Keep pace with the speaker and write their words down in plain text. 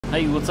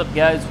Hey, what's up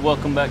guys?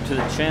 Welcome back to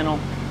the channel.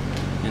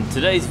 In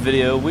today's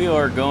video we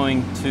are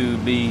going to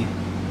be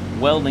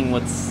welding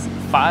with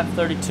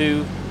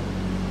 532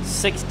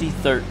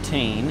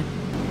 6013.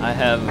 I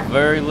have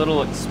very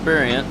little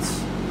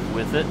experience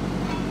with it.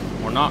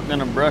 We're not going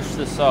to brush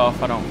this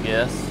off, I don't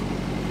guess.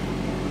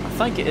 I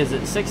think is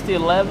it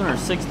 6011 or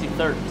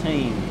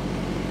 6013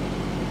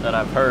 that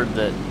I've heard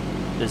that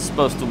is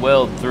supposed to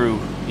weld through,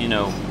 you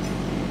know,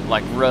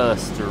 like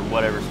rust or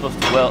whatever. It's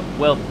supposed to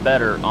weld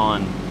better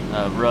on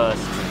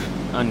rust,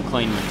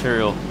 unclean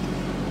material.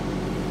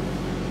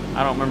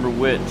 I don't remember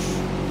which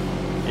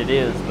it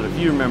is, but if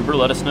you remember,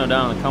 let us know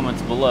down in the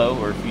comments below,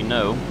 or if you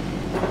know.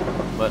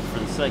 But for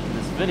the sake of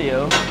this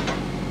video,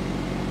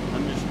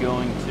 I'm just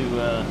going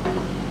to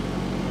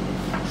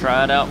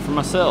try it out for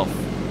myself.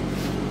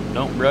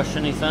 Don't brush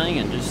anything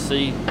and just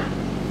see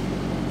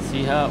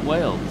how it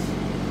welds.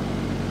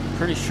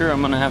 Pretty sure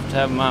I'm gonna have to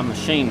have my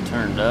machine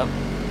turned up.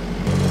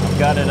 I've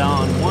got it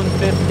on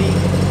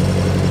 150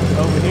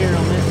 over here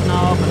on this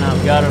knob, and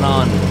I've got it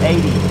on 80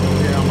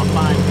 here on my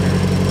fine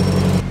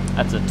tune.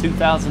 That's a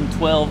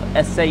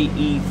 2012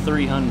 SAE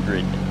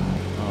 300.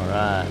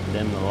 Alright,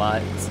 dim the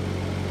lights.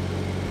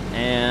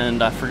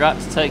 And I forgot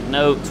to take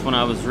notes when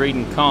I was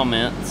reading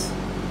comments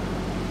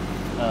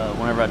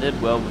whenever I did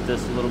weld with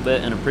this a little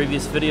bit in a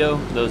previous video.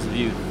 Those of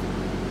you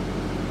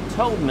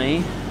told me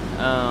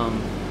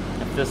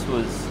if this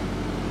was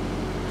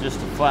just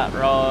a flat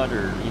rod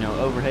or, you know,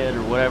 overhead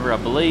or whatever. I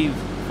believe,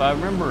 if I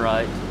remember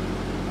right,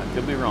 I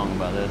could be wrong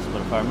about this,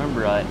 but if I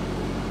remember right,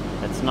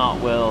 it's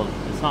not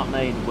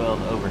made to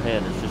weld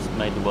overhead, it's just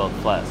made to weld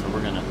flat. So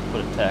we're gonna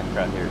put a tack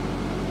right here.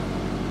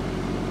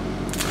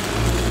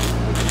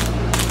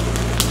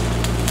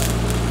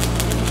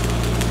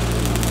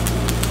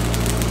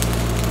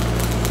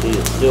 See,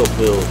 it still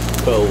feels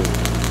cold,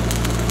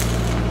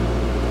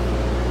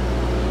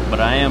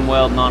 but I am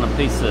welding on a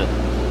piece of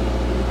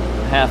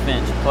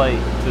 1/2-inch plate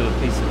to a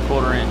piece of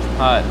 1/4-inch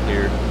pipe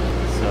here,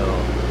 so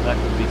that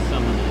could be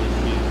some of the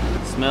issue.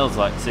 It smells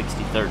like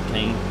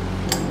 6013.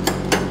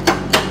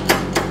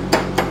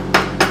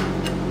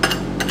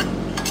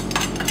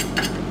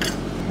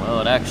 Well,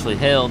 it actually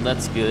held,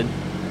 that's good.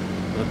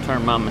 We'll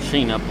turn my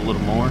machine up a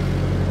little more.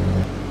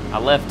 I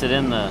left it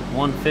in the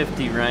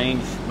 150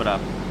 range, but I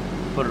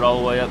put it all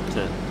the way up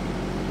to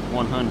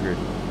 100.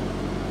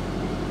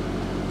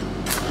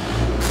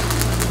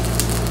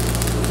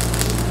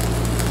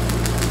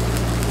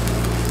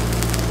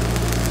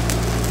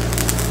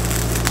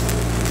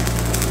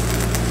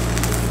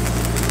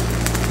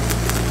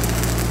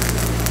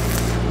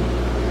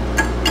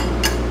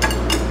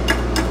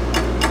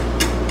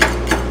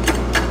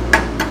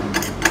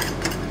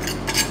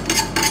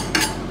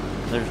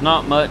 There's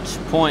not much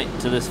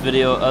point to this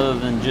video other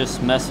than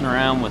just messing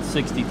around with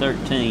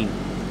 6013.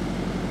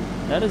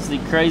 That is the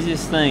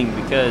craziest thing,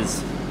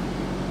 because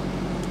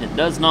it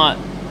does not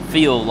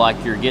feel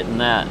like you're getting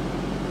that.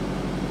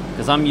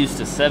 Because I'm used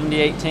to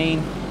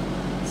 7018.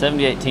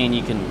 7018,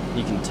 you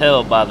can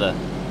tell by the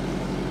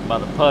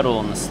puddle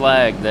and the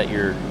slag that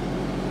you're,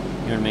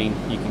 you know what I mean.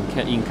 You can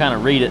kind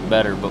of read it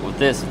better. But with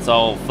this, it's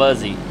all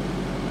fuzzy.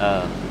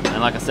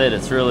 And like I said,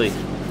 it's really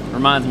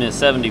reminds me of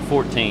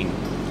 7014.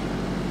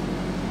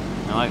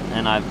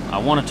 And I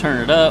want to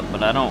turn it up,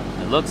 but I don't.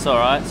 It looks all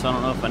right, so I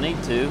don't know if I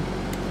need to.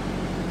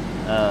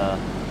 I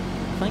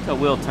think I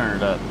will turn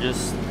it up,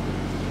 just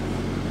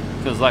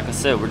because, like I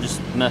said, we're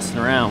just messing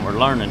around. We're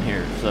learning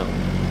here, so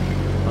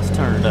let's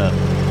turn it up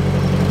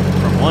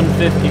from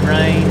 150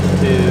 range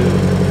to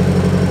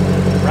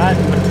right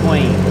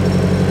between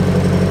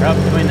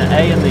the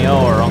A and the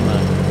R on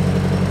the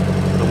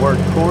word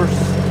course.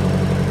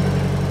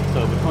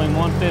 So between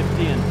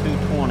 150 and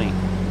 220.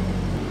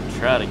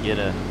 Try to get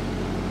a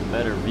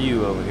better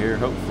view over here.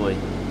 Hopefully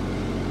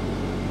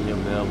you'll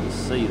be able to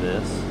see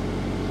this.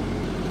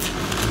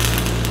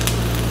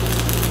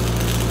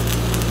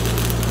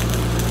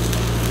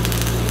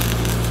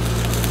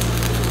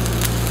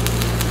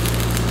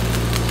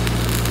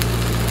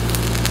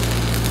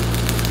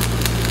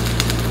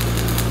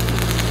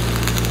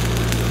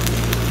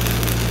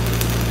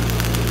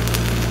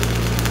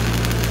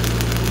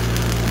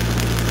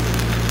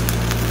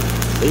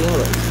 See how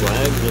that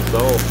slag just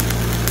all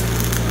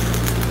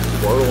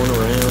swirling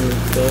around and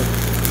stuff?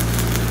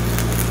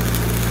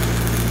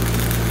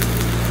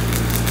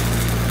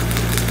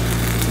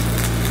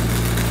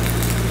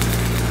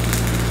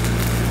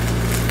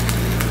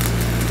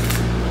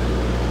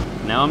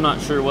 Now I'm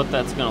not sure what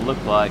that's going to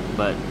look like,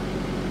 but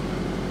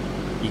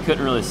you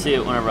couldn't really see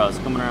it whenever I was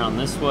coming around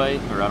this way,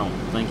 or I don't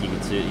think you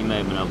could see it. You may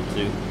have been able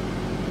to.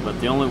 But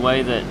the only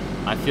way that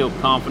I feel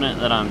confident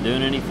that I'm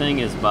doing anything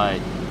is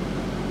by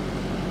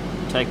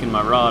taking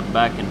my rod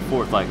back and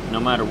forth. Like, no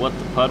matter what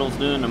the puddle's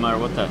doing, no matter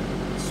what that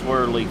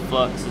swirly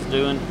flux is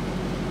doing,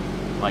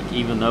 like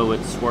even though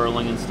it's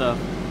swirling and stuff,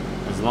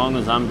 as long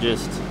as I'm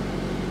just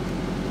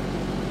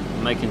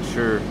making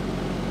sure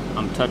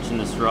I'm touching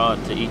this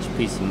rod to each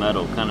piece of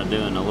metal, kind of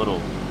doing a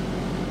little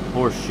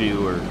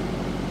horseshoe, or,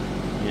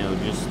 you know,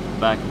 just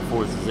back and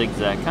forth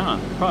zigzag, kind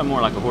of probably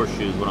more like a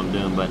horseshoe is what I'm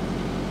doing. But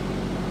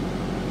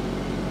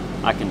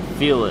I can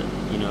feel it.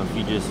 You know, if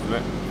you just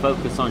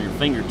focus on your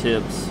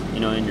fingertips, you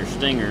know, in your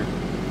stinger,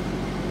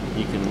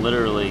 you can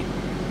literally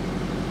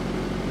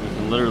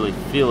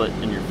feel it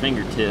in your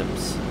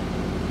fingertips.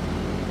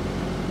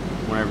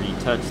 Whenever you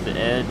touch the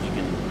edge, you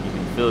can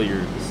feel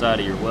the side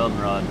of your welding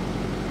rod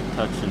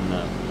touching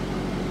the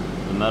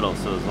metal.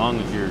 So as long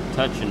as you're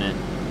touching it,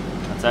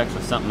 that's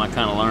actually something I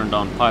kind of learned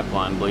on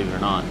pipeline, believe it or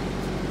not,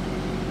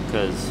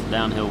 because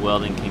downhill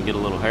welding can get a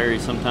little hairy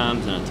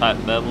sometimes in a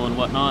tight bevel and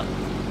whatnot.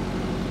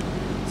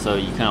 So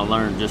you kind of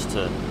learn just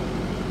to,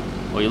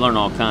 well, you learn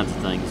all kinds of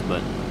things,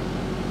 but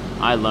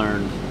I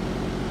learned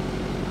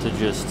to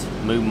just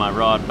move my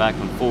rod back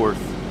and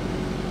forth,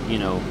 you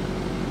know,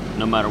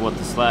 no matter what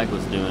the slag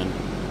was doing,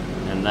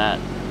 and that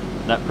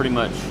pretty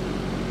much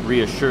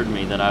reassured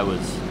me that I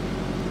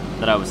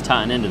was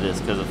tying into this,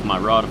 because if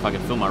I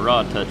could feel my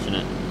rod touching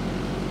it,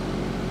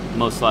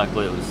 most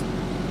likely it was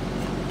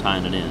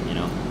tying it in, you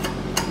know.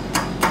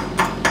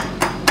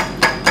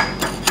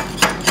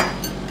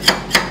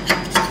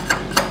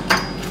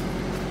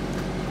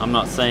 I'm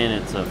not saying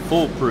it's a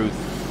foolproof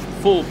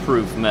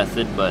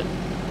method, but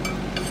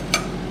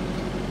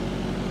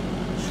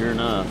sure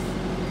enough.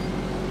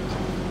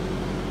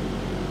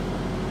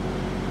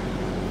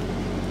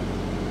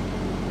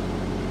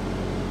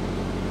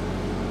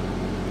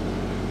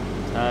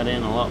 Tied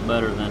in a lot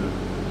better than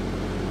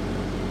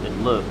it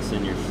looks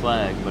in your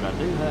slag, but I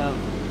do have,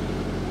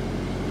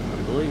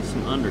 I believe,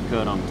 some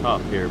undercut on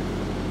top here,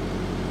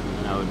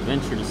 and I would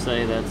venture to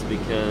say that's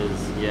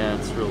because, yeah,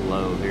 it's real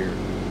low here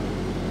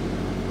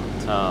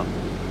on top.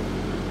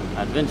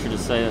 I'd venture to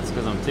say that's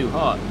because I'm too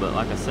hot, but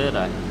like I said,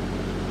 I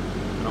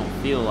don't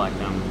feel like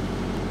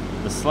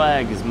the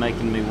slag is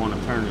making me want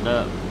to turn it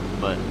up,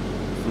 but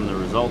from the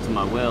result of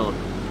my weld,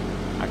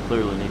 I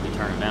clearly need to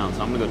turn it down.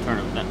 So I'm gonna go turn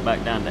it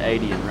back down to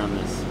 80 and run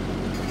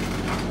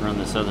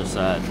this other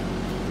side.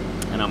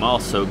 And I'm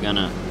also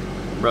gonna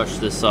brush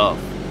this off,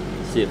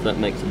 see if that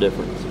makes a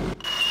difference.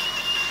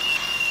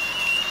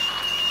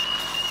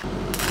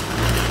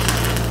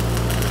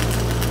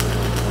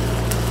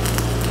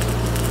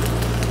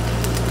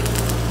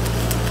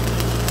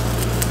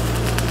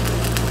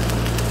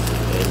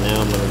 Okay, now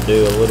I'm gonna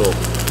do a little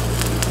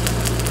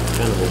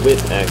kind of a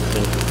whip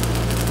action.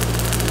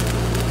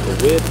 A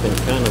whip and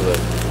kind of a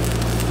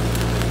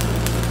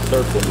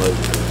circle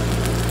motion.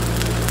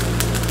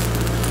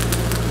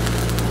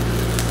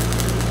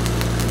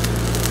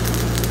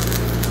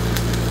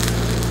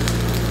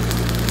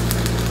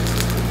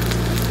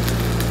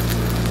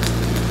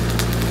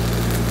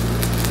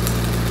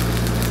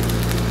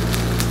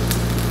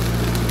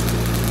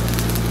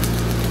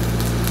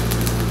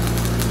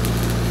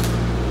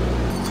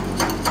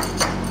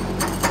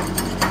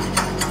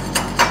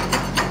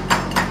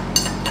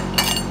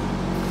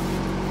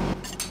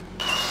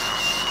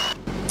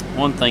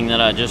 One thing that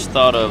I just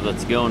thought of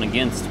that's going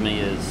against me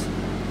is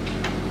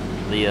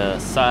the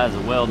size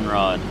of welding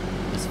rod.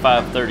 It's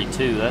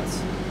 532.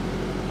 That's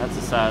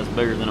a size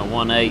bigger than a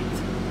 1/8,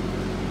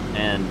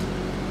 and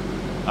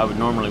I would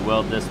normally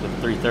weld this with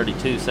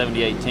 332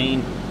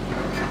 70/18,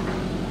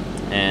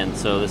 and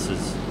so this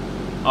is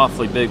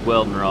awfully big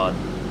welding rod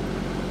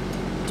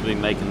to be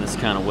making this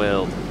kind of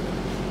weld.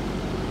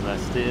 But I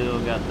still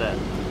got that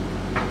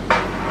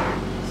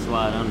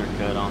slight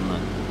undercut on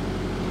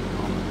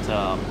the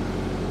top.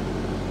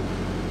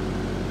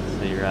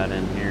 See right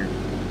in here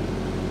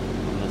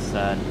on this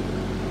side.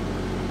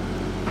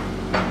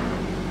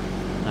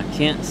 I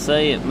can't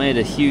say it made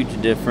a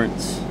huge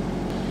difference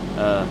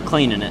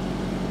cleaning it,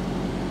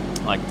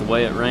 like the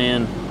way it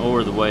ran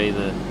or the way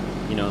the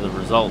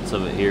results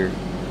of it here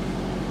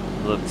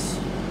looks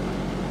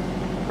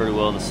pretty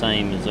well the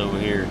same as over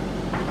here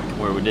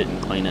where we didn't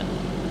clean it.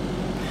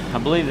 I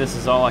believe this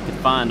is all I could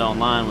find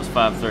online was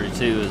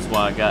 532, is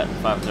why I got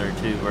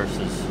 532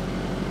 versus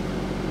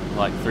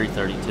like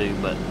 332,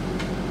 but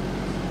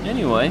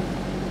Anyway,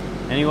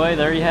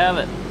 there you have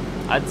it.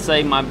 I'd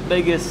say my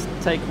biggest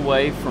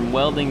takeaway from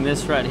welding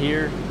this right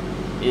here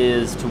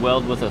is to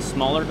weld with a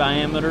smaller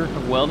diameter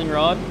of welding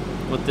rod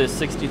with this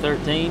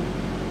 6013.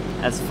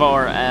 As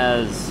far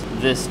as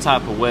this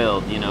type of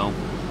weld, you know,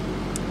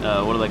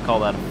 what do they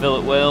call that? A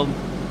fillet weld?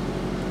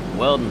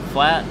 Welding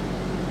flat,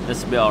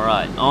 this would be all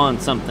right on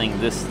something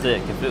this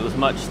thick. If it was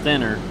much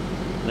thinner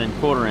than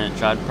 1/4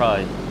 inch, I'd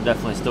probably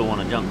definitely still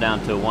want to jump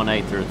down to a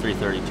 1/8 or a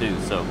 332.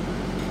 So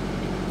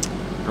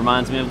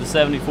reminds me of the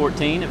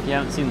 7014. If you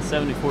haven't seen the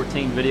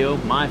 7014 video,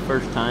 my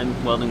first time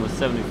welding with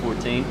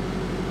 7014,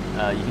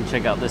 you can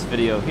check out this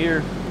video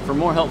here. For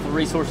more helpful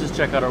resources,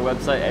 check out our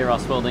website,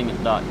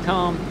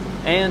 AROSSWELDING.com,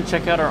 and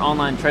check out our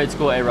online trade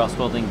school,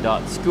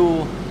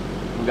 AROSSWELDING.school.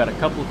 We've got a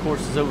couple of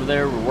courses over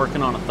there. We're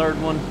working on a third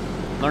one.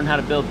 Learn how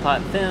to build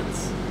pipe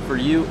fence for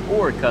you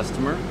or a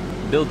customer.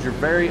 Build your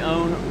very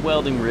own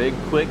welding rig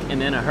quick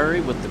and in a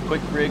hurry with the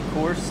Quick Rig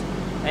course.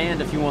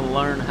 And if you want to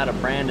learn how to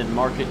brand and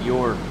market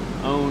your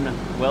own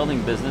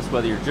welding business,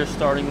 whether you're just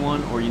starting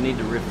one or you need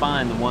to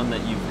refine the one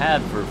that you've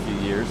had for a few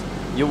years,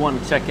 you'll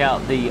want to check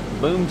out the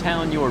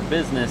Boomtown Your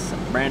Business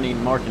branding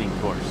and marketing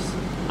course.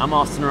 I'm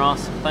Austin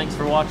Ross. Thanks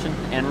for watching,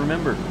 and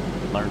remember,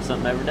 Learn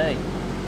something every day.